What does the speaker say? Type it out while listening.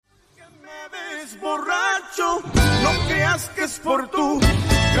eres borracho, no creas que es por tu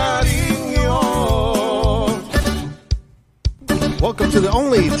cariño. Welcome to the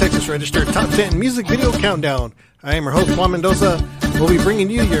only Texas Register Top 10 Music Video Countdown. I am your host, Juan Mendoza. We'll be bringing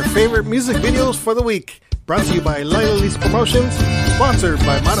you your favorite music videos for the week. Brought to you by Lila Lee's Promotions, sponsored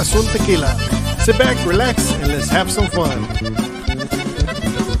by Marazul Tequila. Sit back, relax, and let's have some fun.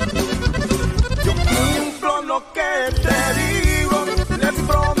 Yo cumplo lo que te digo, le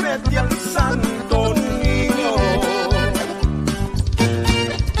prometí al santo niño.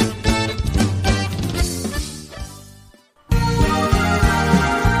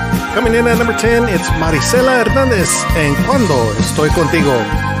 Coming in at number 10, it's Marisela Hernandez, and Cuando Estoy Contigo.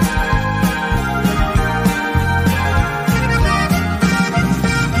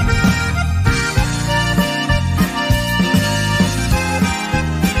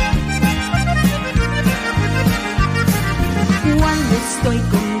 Cuando estoy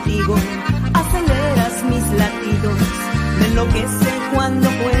contigo, aceleras mis latidos, me enloquece cuando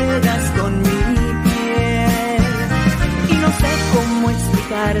juegas con mi piel. Y no sé cómo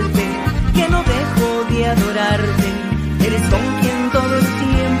explicarte que no dejo de adorarte, eres con quien todo el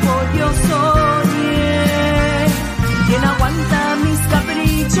tiempo yo soñé. Quien aguanta mis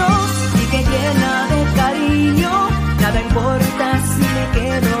caprichos y que llena de cariño, nada importa si me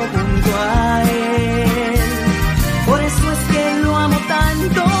quedo junto a él. Por eso es que lo amo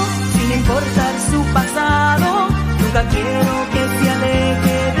tanto, sin importar su pasado, nunca quiero que se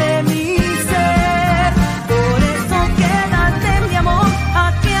aleje de mi ser. Por eso quédate, mi amor,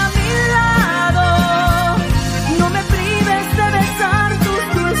 aquí a mi lado. No me prives de besar tus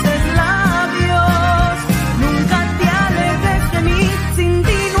dulces labios. Nunca te alejes de mí, sin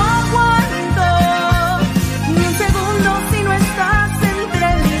ti no aguanto ni un segundo si no estás entre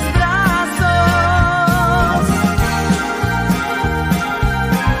mis brazos.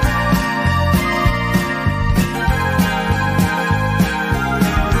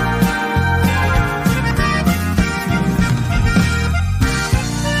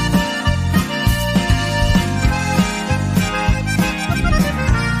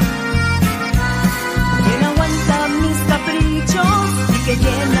 Quien aguanta mis caprichos y que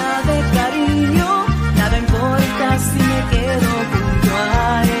llena de cariño, nada importa si me quedo junto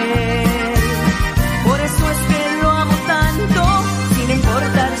a él. Por eso es que lo amo tanto, sin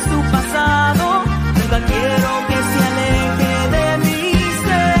importar su pasado, nunca quiero que se aleje de mi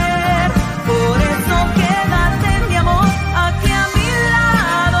ser. Por eso quédate, mi amor, aquí a mi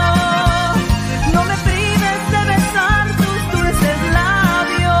lado. No me prives de besar tus dulces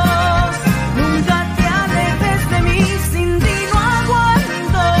labios. Nunca te alejes de mí, sin ti no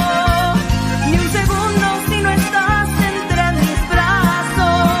aguanto ni un segundo si no estás entre mis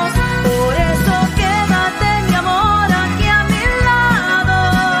brazos. Por eso quédate, mi amor, aquí a mi lado.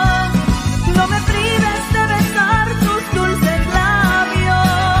 No me prives de besar tus dulces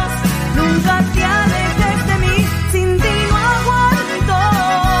labios. Nunca te alejes de mí, sin ti no aguanto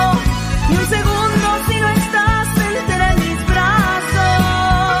ni un segundo si no estás entre mis brazos.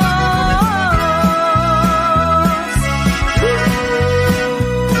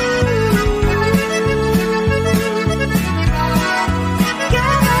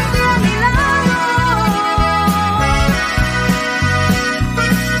 Quédate a mi lado.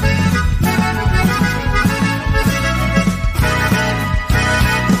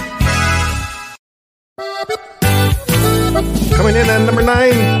 Coming in at number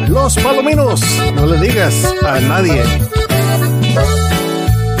 9, Los Palominos, No Le Digas a Nadie.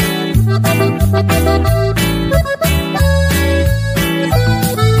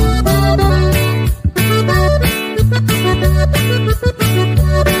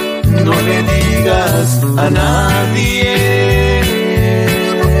 No le digas a nadie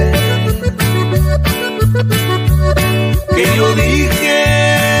que yo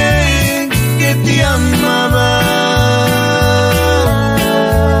dije que te amaba,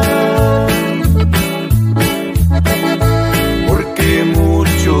 porque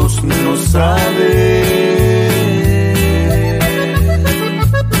muchos no saben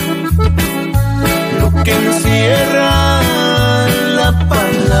lo que encierra la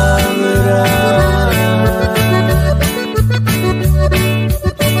palabra.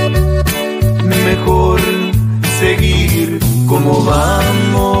 Mejor seguir como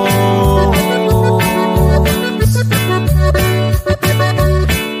vamos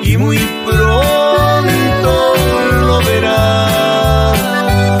y muy pronto lo verás,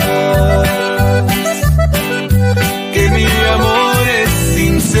 que mi amor es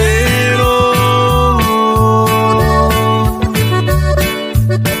sincero,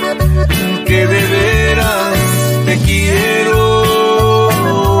 que de veras te quiero.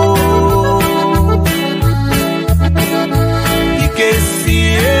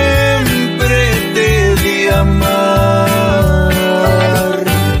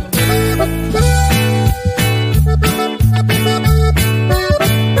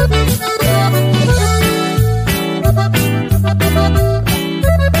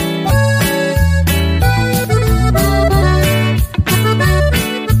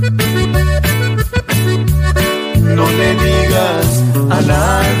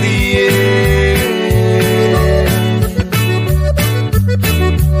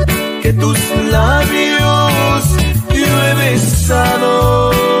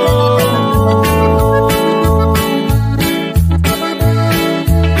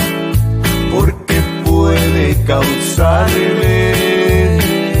 causarle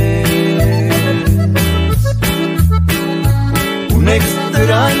un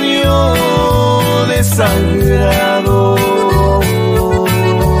extraño desagrado.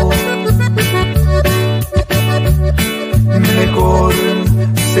 Mejor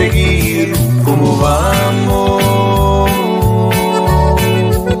seguir como vamos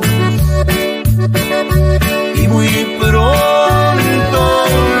y muy pronto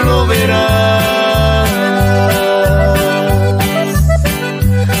lo verás,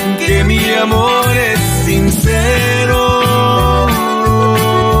 que mi amor es sincero,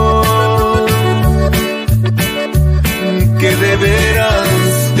 que de veras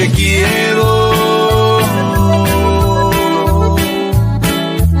te quiero.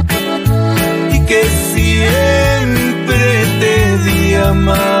 Que siempre te di a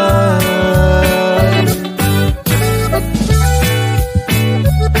amar.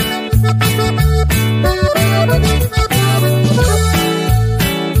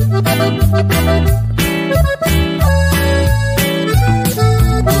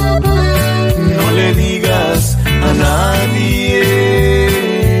 No le digas a nadie.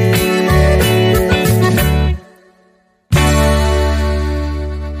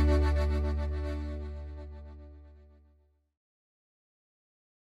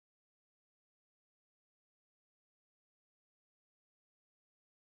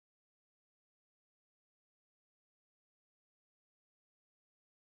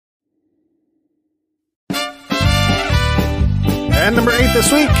 And number 8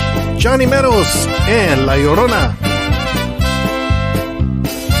 this week, Johnny Meadows and La Llorona.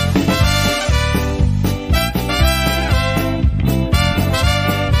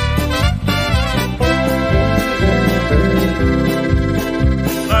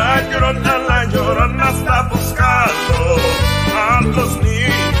 La Llorona está buscando a los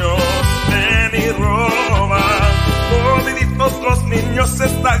niños, ven y roba. Toditos los niños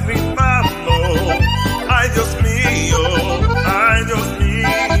está gritando, ay Dios mío, ay Dios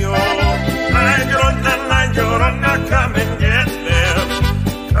mío. La Llorona, come and get them,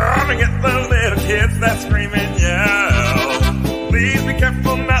 come and get the little kids that scream and yell. Please be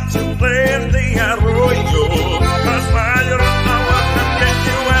careful not to play in the arroyo, 'cause La Llorona wants to get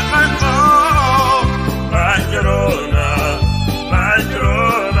you at my home. La Llorona, La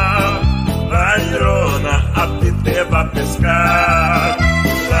Llorona, La Llorona, a ti te va a pescar.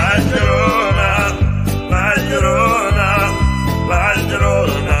 La Llorona, La Llorona, La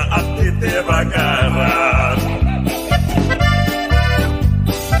Llorona, a ti te va a agarrar.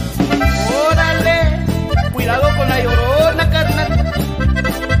 Órale, cuidado con La Llorona, carnal.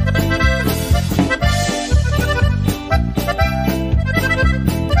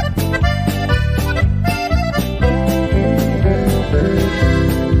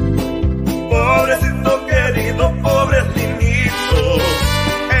 Pobrecito querido, pobre niñito,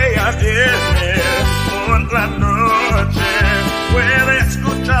 ella viene por la noche, puede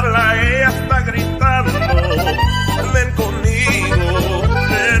escucharla, ella está gritando, ven conmigo,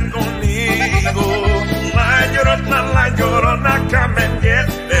 ven conmigo. La Llorona, come and get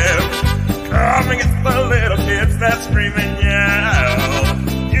them, come and get the little kids that scream and yell.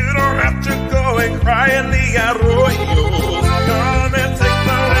 You don't have to go and cry in the arroyo, come and take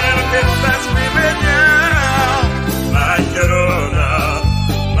the little kids that scream and yell. La Llorona,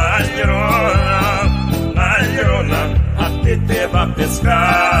 La Llorona, La Llorona, a ti te va a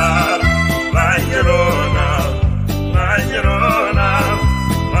pescar. La Llorona, La Llorona,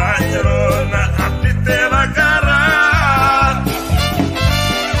 La Llorona, a ti te va a agarrar.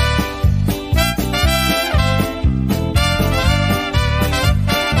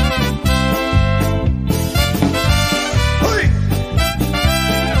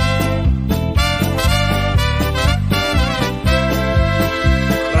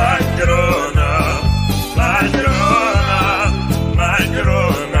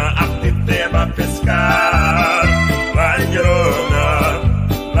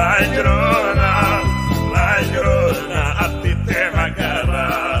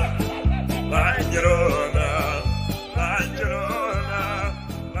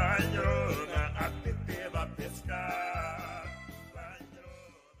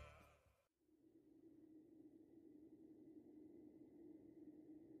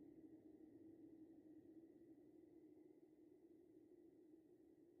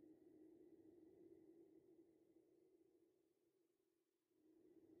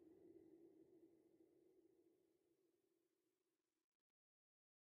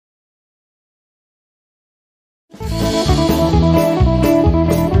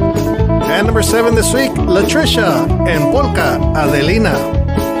 And number 7 this week, Latricia and Polka Adelina.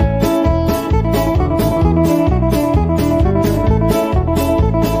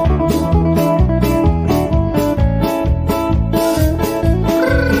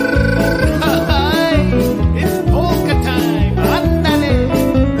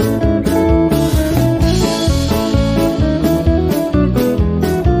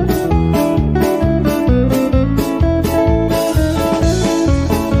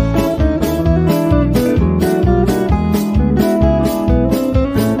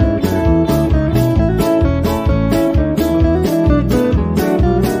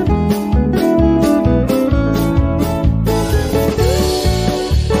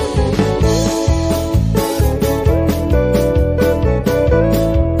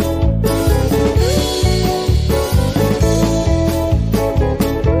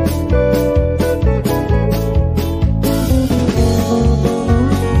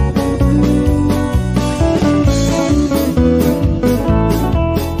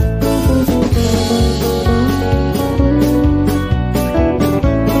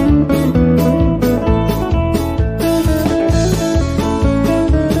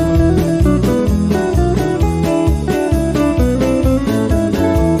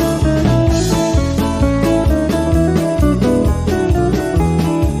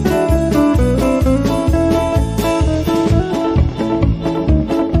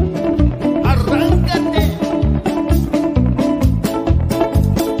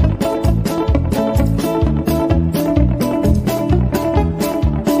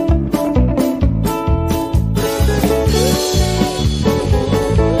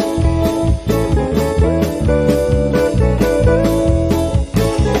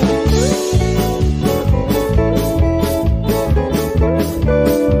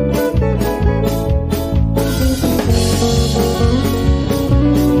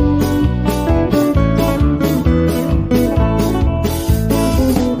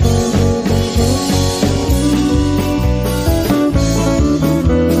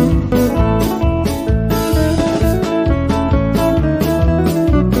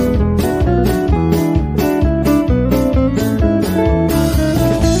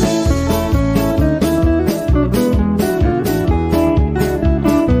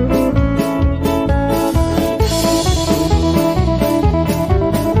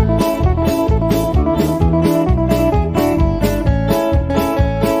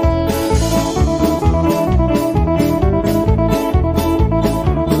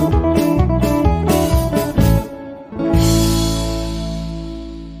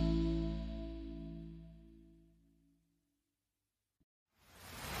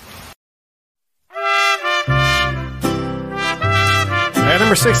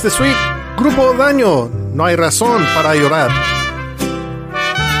 number 6 this week, Grupo Daño, No hay razón para llorar.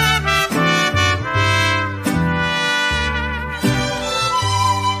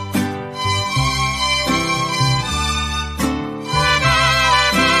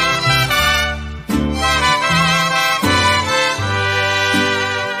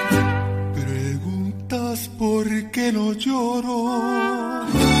 Preguntas por qué no lloro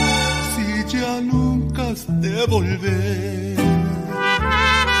si ya nunca has de volver.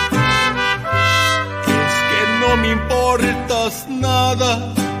 Es que no me importas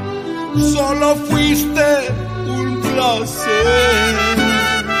nada, solo fuiste un placer.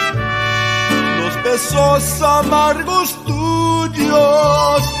 Los besos amargos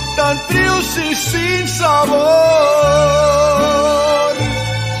tuyos, tan fríos y sin sabor.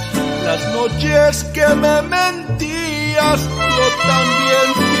 Las noches que me mentías, yo también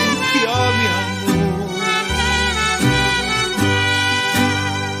fingía mi amor.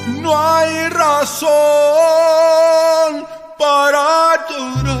 No hay razón para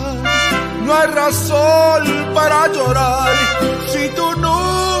llorar, no hay razón para llorar, si tú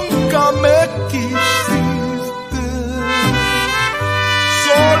nunca me quisiste.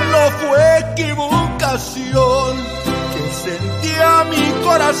 Solo fue equivocación que sentía mi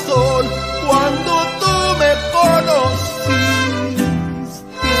corazón cuando tú me conociste.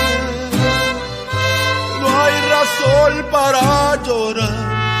 No hay razón para llorar,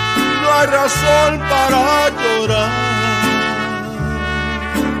 no hay razón para llorar,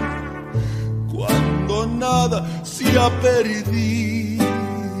 cuando nada se ha perdido.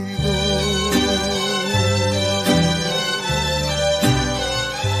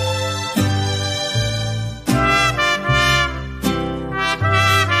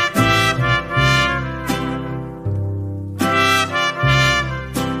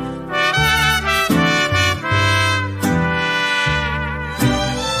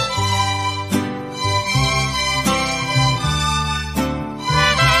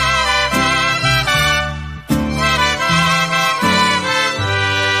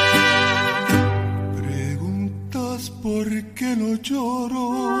 ¿Por qué no lloro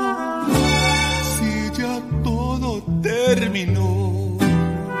si ya todo terminó?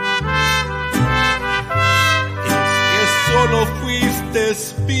 Es que solo fuiste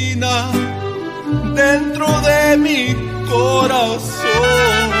espina dentro de mi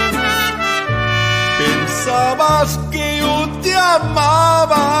corazón. Pensabas que yo te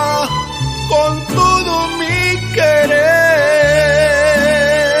amaba con todo mi querer.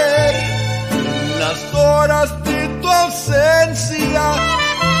 En las horas de tu ausencia,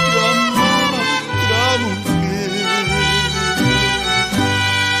 te amaba otra mujer.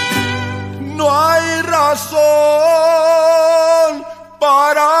 No hay razón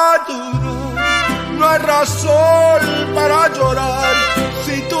para llorar, no hay razón para llorar,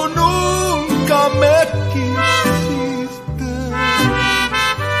 si tú nunca me quisiste.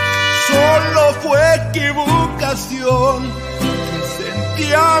 Solo fue equivocación que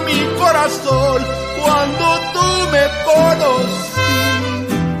sentía mi corazón cuando tú me conociste.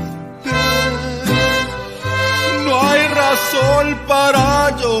 No hay razón para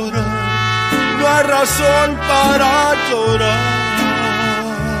llorar, no hay razón para llorar,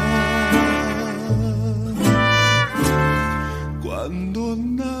 cuando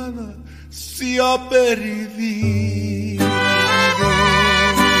nada se ha perdido.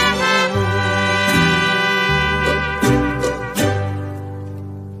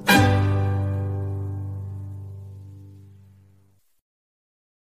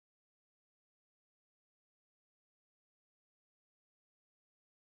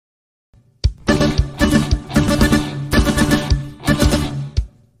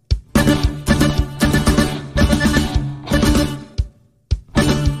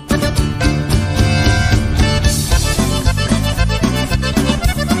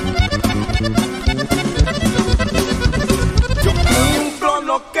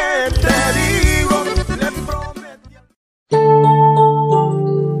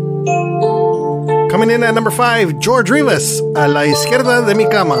 Coming in at number 5, George Rivas, A la izquierda de mi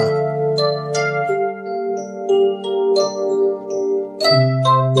cama.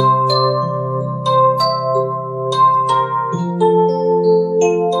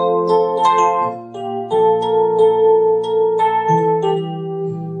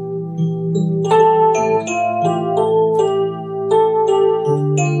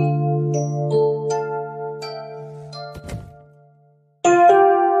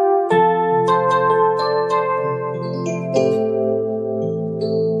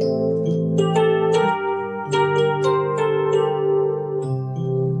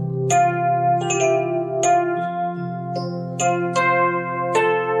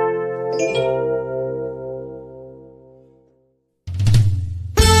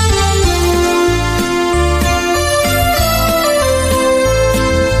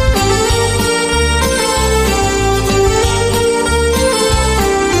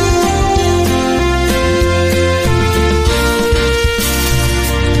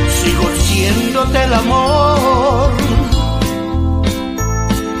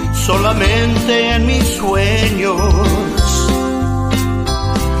 solamente en mis sueños.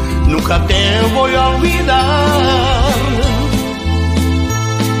 Nunca te voy a olvidar,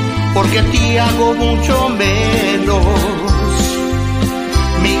 porque te hago mucho menos.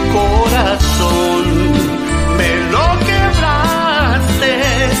 Mi corazón me lo quebraste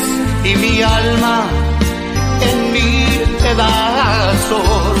y mi alma en mil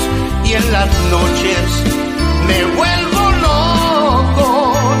pedazos, y en las noches me vuelvo loco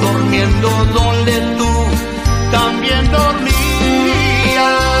durmiendo donde tú también dormías.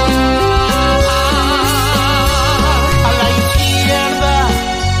 A la izquierda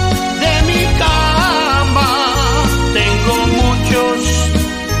de mi cama tengo muchos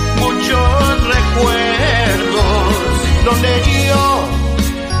recuerdos donde yo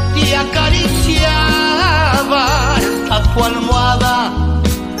te acariciaba. Está tu almohada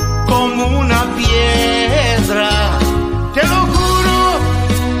como una piedra, te lo juro,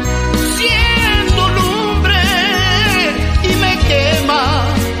 siendo lumbre y me quema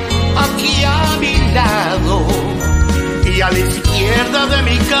aquí a mi lado. Y a la izquierda de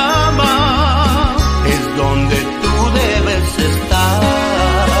mi cama es donde tú debes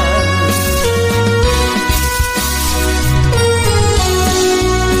estar.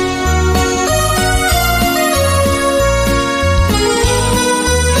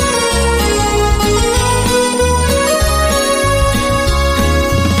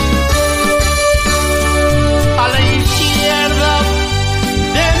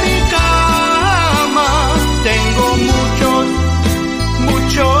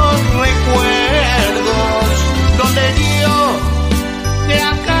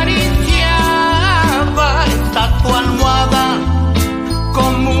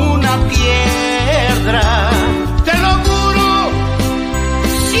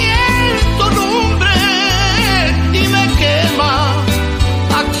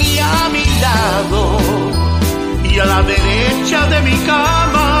 A la derecha de mi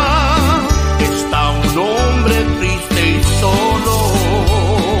cama está un hombre triste y solo,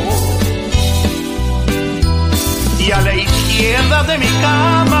 y a la izquierda de mi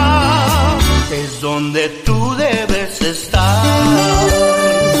cama es donde tú debes estar.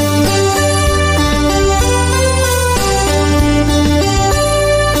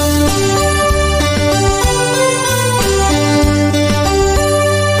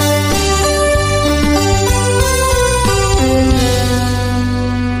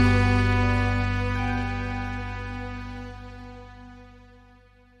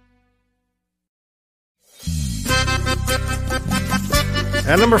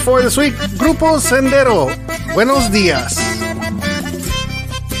 At number 4 this week, Grupo Sendero, Buenos Días.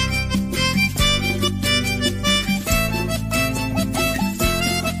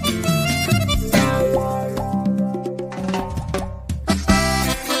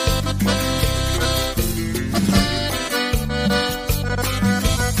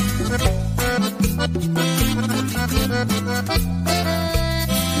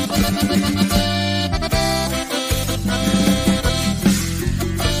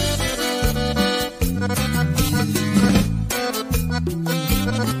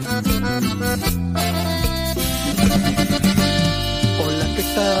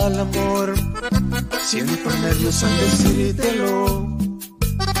 Siento nervios al decírtelo,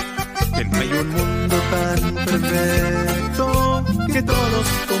 que no hay un mundo tan perfecto, que todos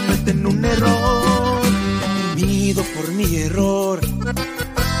cometen un error. Mido por mi error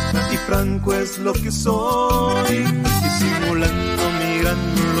y franco es lo que soy, disimulando mi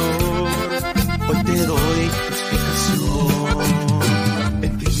gran dolor. Hoy te doy explicación.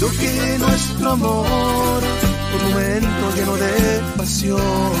 Entiendo que nuestro amor fue un momento lleno de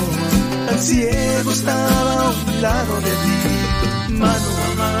pasión. Tan ciego estaba a un lado de ti, mano a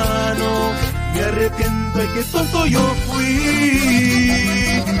mano. Me arrepiento de que tonto yo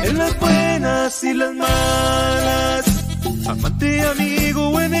fui. En las buenas y las malas, amante, amigo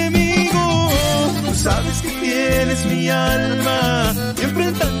o enemigo, tú sabes que tienes mi alma y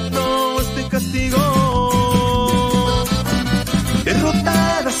enfrentando este castigo.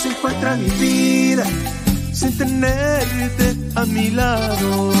 Derrotada se encuentra mi vida sin tenerte a mi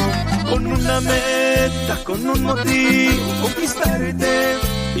lado, con una meta, con un motivo, conquistarte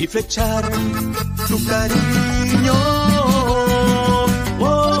y flechar tu cariño.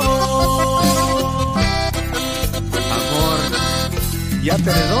 Amor, ya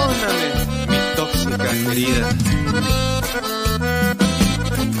perdóname, mi tóxica querida.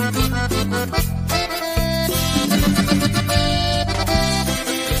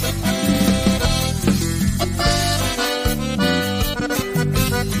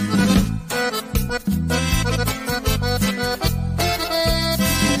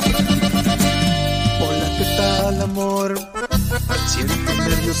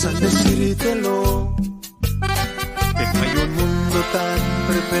 nervios al decírtelo. Que no hay un mundo tan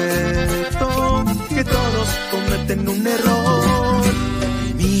perfecto, que todos cometen un error.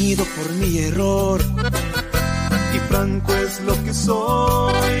 Mido por mi error y franco es lo que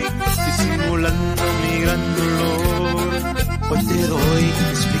soy, disimulando mi gran dolor. Hoy te doy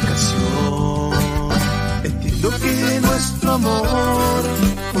explicación. Entiendo que nuestro amor,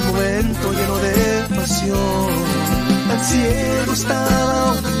 un momento lleno de pasión, el cielo estaba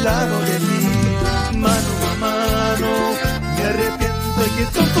a un lado de mí, mano a mano. Me arrepiento y qué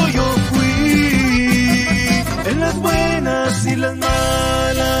tonto yo fui, en las buenas y las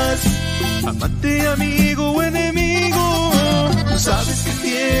malas, amante, amigo o enemigo. Tú sabes que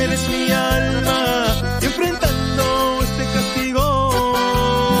tienes mi alma enfrentando este castigo.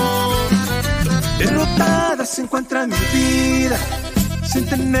 Derrotada se encuentra mi vida, sin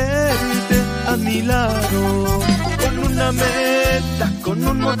tenerte a mi lado, con una meta, con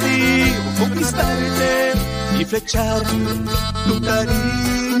un motivo, conquistarte y flechar tu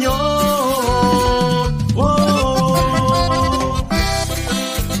cariño. Oh.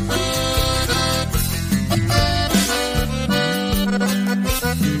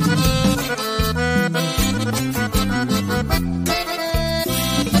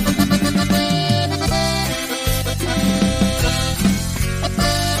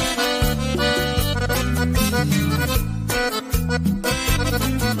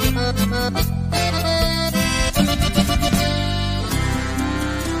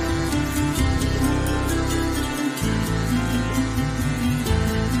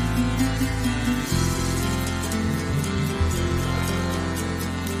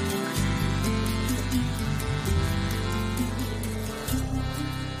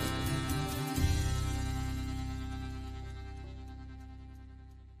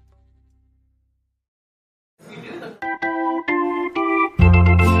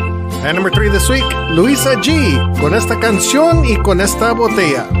 And number 3 this week, Luisa G, con esta canción y con esta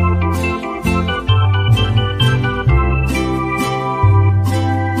botella.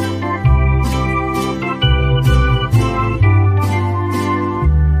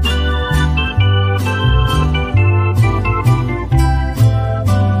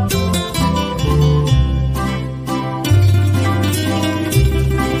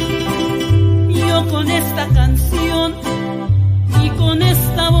 Yo con esta canción y con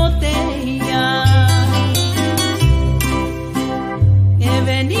esta botella he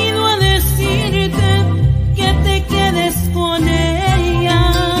venido a decirte que te quedes con ella.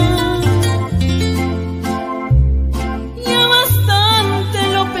 Ya bastante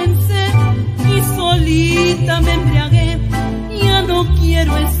lo pensé y solita me embriagué. Ya no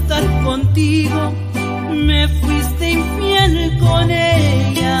quiero estar contigo, me fuiste infiel con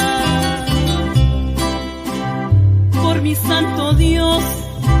ella. Por mi santo Dios,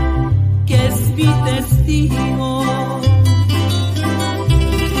 que es mi testigo,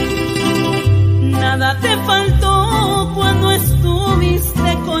 nada te faltó cuando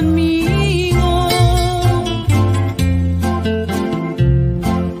estuviste conmigo.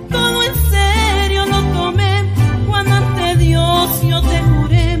 Todo en serio lo tomé cuando ante Dios yo te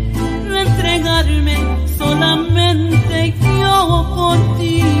juré no entregarme solamente yo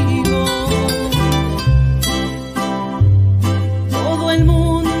contigo. Todo el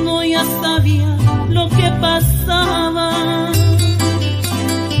mundo ya sabía lo que pasaba,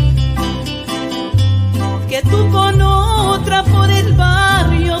 que tú con otra por el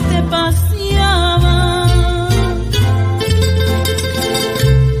barrio te paseabas.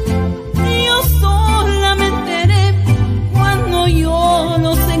 Y yo sola me enteré cuando yo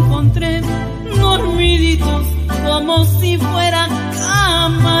los encontré dormiditos como si fuera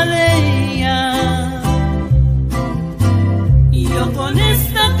cama de ella. Y yo con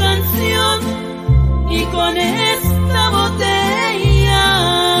esta canción y con esta botella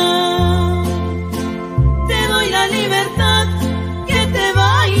te doy la libertad que te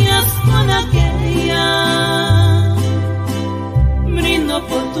vayas con aquella. Brindo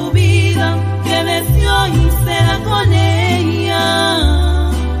por tu vida que desde hoy será con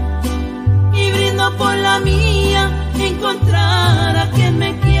ella, y brindo por la mía encontrar a quien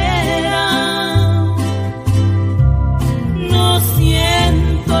me quiera. No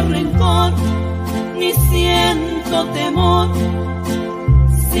siento rencor ni siento temor,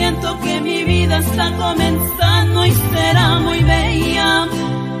 siento que mi vida está comenzando y será muy bella.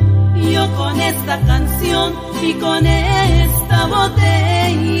 Yo con esta canción y con esta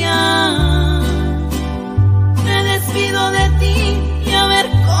botella me despido de ti y a ver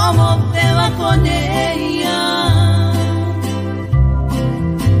cómo te va con ella.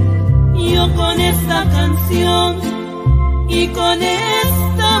 Yo con esta canción y con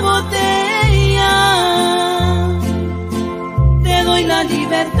esta botella. Te doy la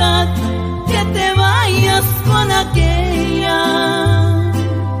libertad, que te vayas con aquella.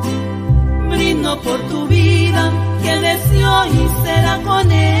 Brindo por tu vida, que desde hoy será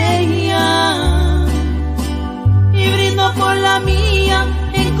con ella. Y brindo por la mía,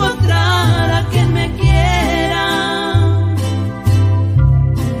 encontrar a quien me quiera.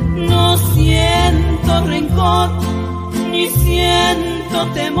 No siento rencor, ni siento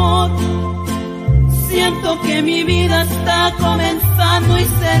temor. Siento que mi vida está comenzando y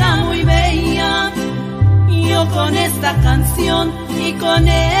será muy bella. Yo con esta canción y con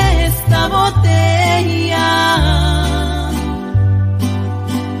esta botella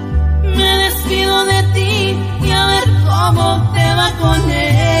me despido de ti y a ver cómo te va con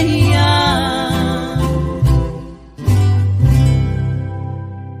ella.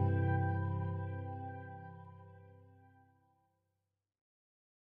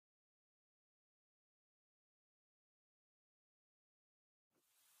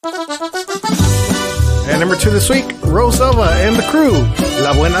 And number 2 this week, Rosalva and the Crew,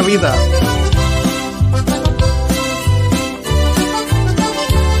 La Buena Vida.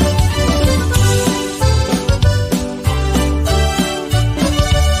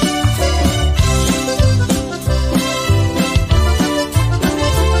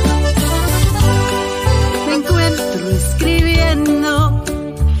 Me encuentro escribiendo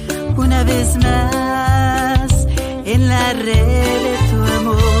una vez más en la red de tu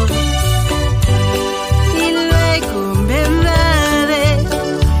amor.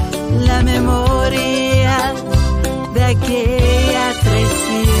 Memoria de aquella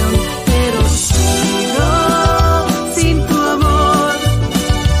traición, pero sigo sin tu amor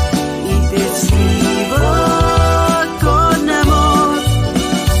y te escribo con amor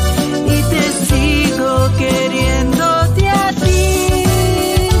y te sigo queriéndote a ti,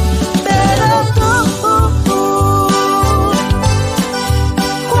 pero tú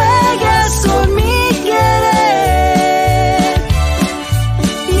juegas con mi querer.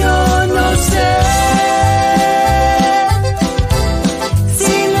 Yo no sé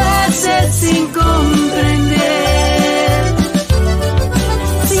si lo haces sin comprender,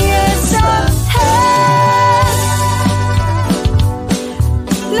 si esa es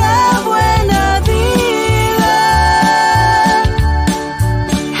la buena vida,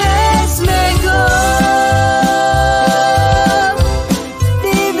 es mejor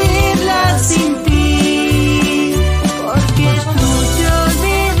vivirla sin ti, porque tú te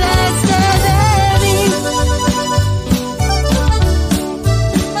olvidaste de mí.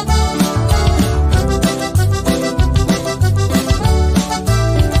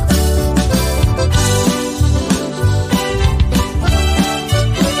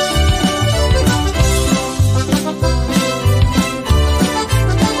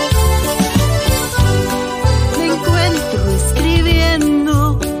 Me encuentro escribiendo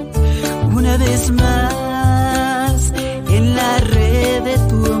una vez más en la red de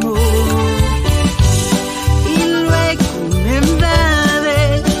tu amor y luego me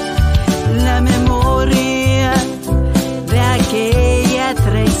invade la memoria de aquella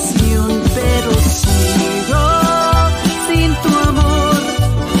traición, pero sigo sin tu amor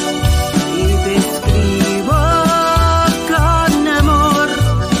y te escribo con amor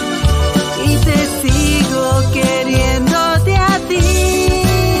y te sigo queriéndote a ti,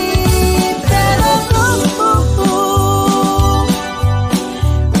 pero tú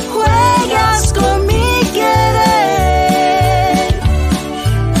juegas con mi querer.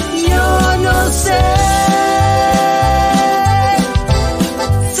 Yo no sé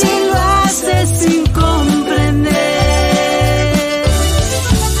si lo haces sin comprender,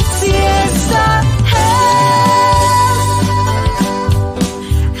 si esa es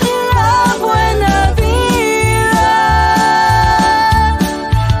la buena vida,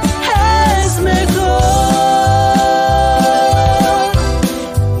 es mejor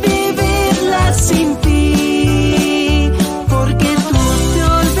vivirla sin ti, porque tú te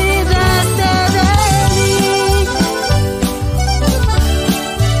olvidaste de mí.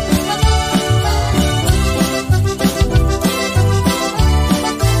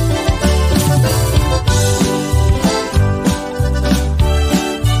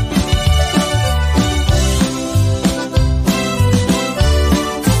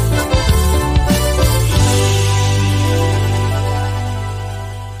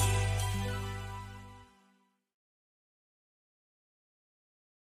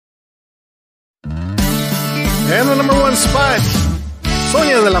 And the number 1 spot,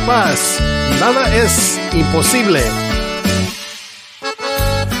 Sonia de la Paz, Nada es Imposible.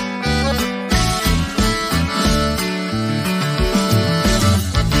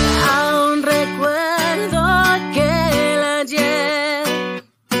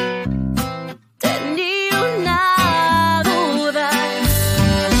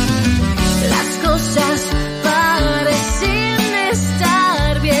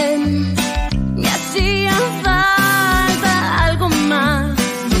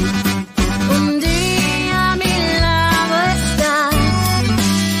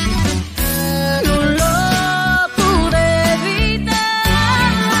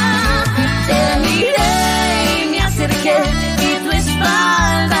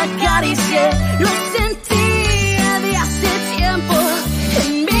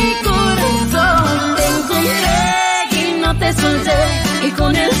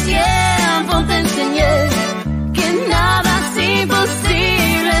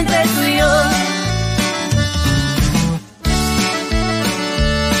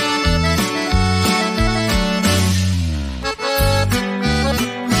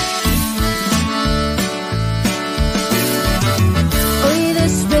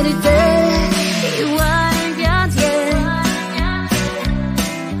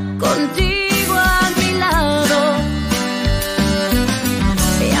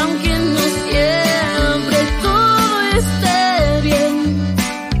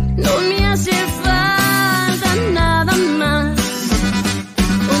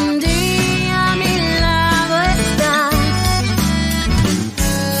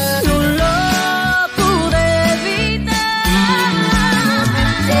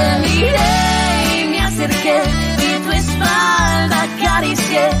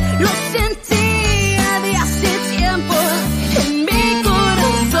 acerqué, lo sentía de hace tiempo en mi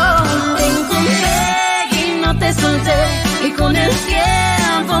corazón. Te encontré y no te solté, y con el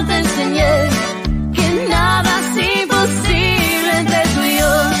tiempo te enseñé que nada es imposible entre tú y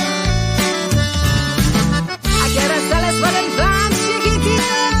yo. ¿A qué hora sales para el plan, chiquitito?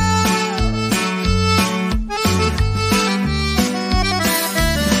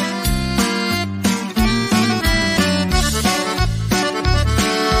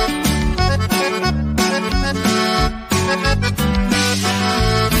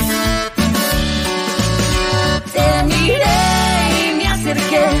 Te miré y me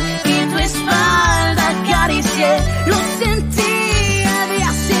acerqué y tu espalda acaricié. Lo sentía de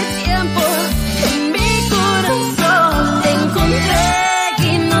hace tiempo en mi corazón. Te encontré y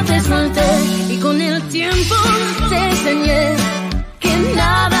no te solté, y con el tiempo te enseñé que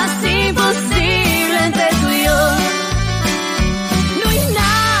nada es imposible entre tú y yo. No hay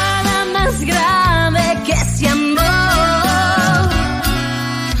nada más grave que ese amor.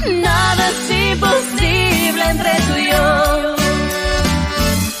 Nada es imposible entre tú y yo.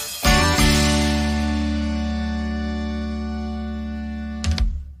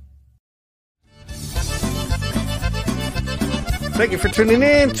 Thank you for tuning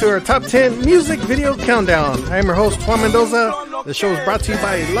in to our Top 10 Music Video Countdown. I am your host, Juan Mendoza. The show is brought to you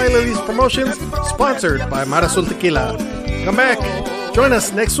by Lila Lee's Promotions, sponsored by Marazul Tequila. Come back, join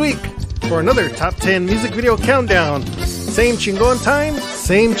us next week for another Top 10 Music Video Countdown. Same chingon time,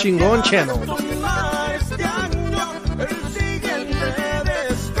 same chingon channel.